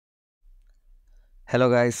Hello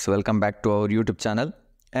guys, welcome back to our YouTube channel,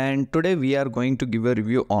 and today we are going to give a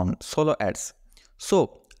review on solo ads.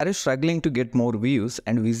 So, are you struggling to get more views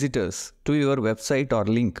and visitors to your website or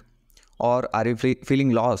link, or are you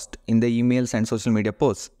feeling lost in the emails and social media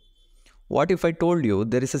posts? What if I told you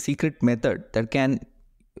there is a secret method that can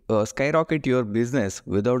skyrocket your business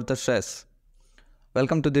without the stress?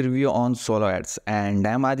 Welcome to the review on solo ads, and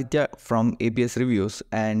I am Aditya from APS Reviews,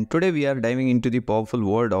 and today we are diving into the powerful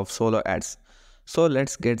world of solo ads. So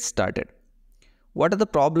let's get started. What are the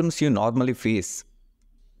problems you normally face?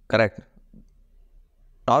 Correct.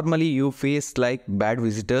 Normally you face like bad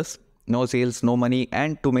visitors, no sales, no money,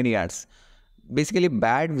 and too many ads. Basically,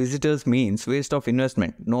 bad visitors means waste of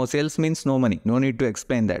investment. No sales means no money. No need to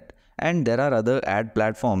explain that. And there are other ad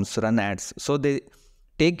platforms run ads, so they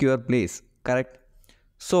take your place. Correct.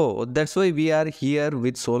 So that's why we are here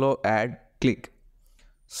with Solo Ad Click.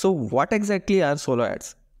 So what exactly are solo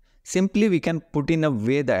ads? Simply, we can put in a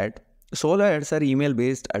way that solo ads are email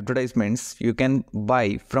based advertisements you can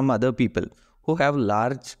buy from other people who have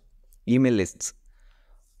large email lists.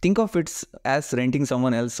 Think of it as renting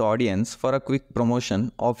someone else's audience for a quick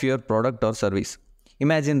promotion of your product or service.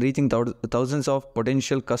 Imagine reaching thousands of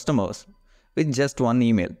potential customers with just one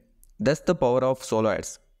email. That's the power of solo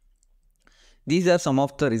ads. These are some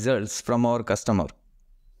of the results from our customer.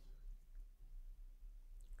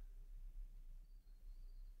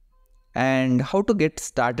 And how to get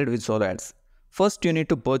started with solo ads? First, you need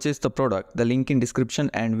to purchase the product, the link in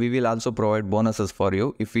description, and we will also provide bonuses for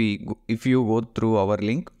you if you go through our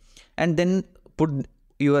link, and then put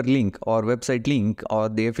your link or website link or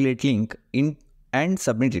the affiliate link in and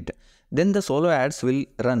submit it. Then the solo ads will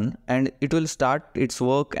run and it will start its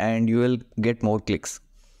work and you will get more clicks.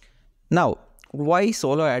 Now, why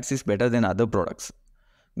solo ads is better than other products?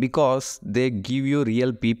 Because they give you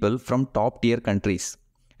real people from top tier countries,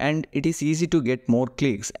 and it is easy to get more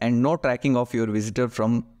clicks and no tracking of your visitor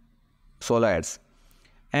from solo ads.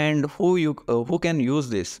 And who can use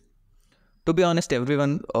this? To be honest,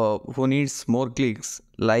 everyone who needs more clicks,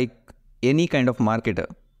 like any kind of marketer,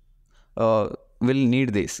 will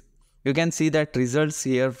need this. You can see that results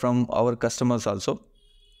here from our customers also.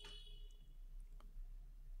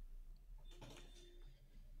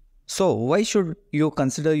 So why should you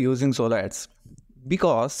consider using solo ads?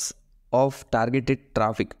 Because of targeted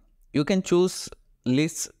traffic. You can choose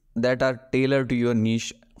lists that are tailored to your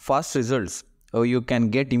niche, fast results, or you can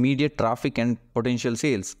get immediate traffic and potential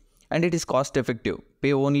sales, and it is cost effective.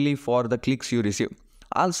 Pay only for the clicks you receive.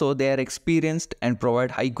 Also, they are experienced and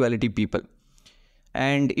provide high quality people.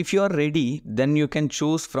 And if you are ready, then you can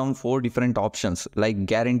choose from 4 different options like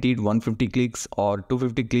guaranteed 150 clicks or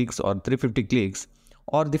 250 clicks or 350 clicks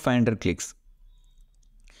or the 500 clicks.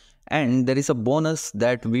 And there is a bonus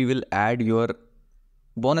that we will add your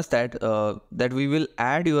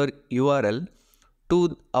URL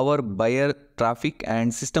to our buyer traffic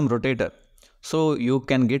and system rotator, so you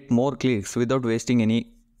can get more clicks without wasting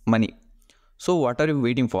any money. So what are you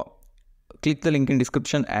waiting for? Click the link in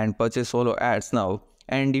description and purchase solo ads now.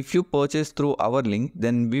 And if you purchase through our link,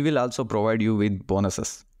 then we will also provide you with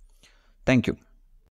bonuses. Thank you.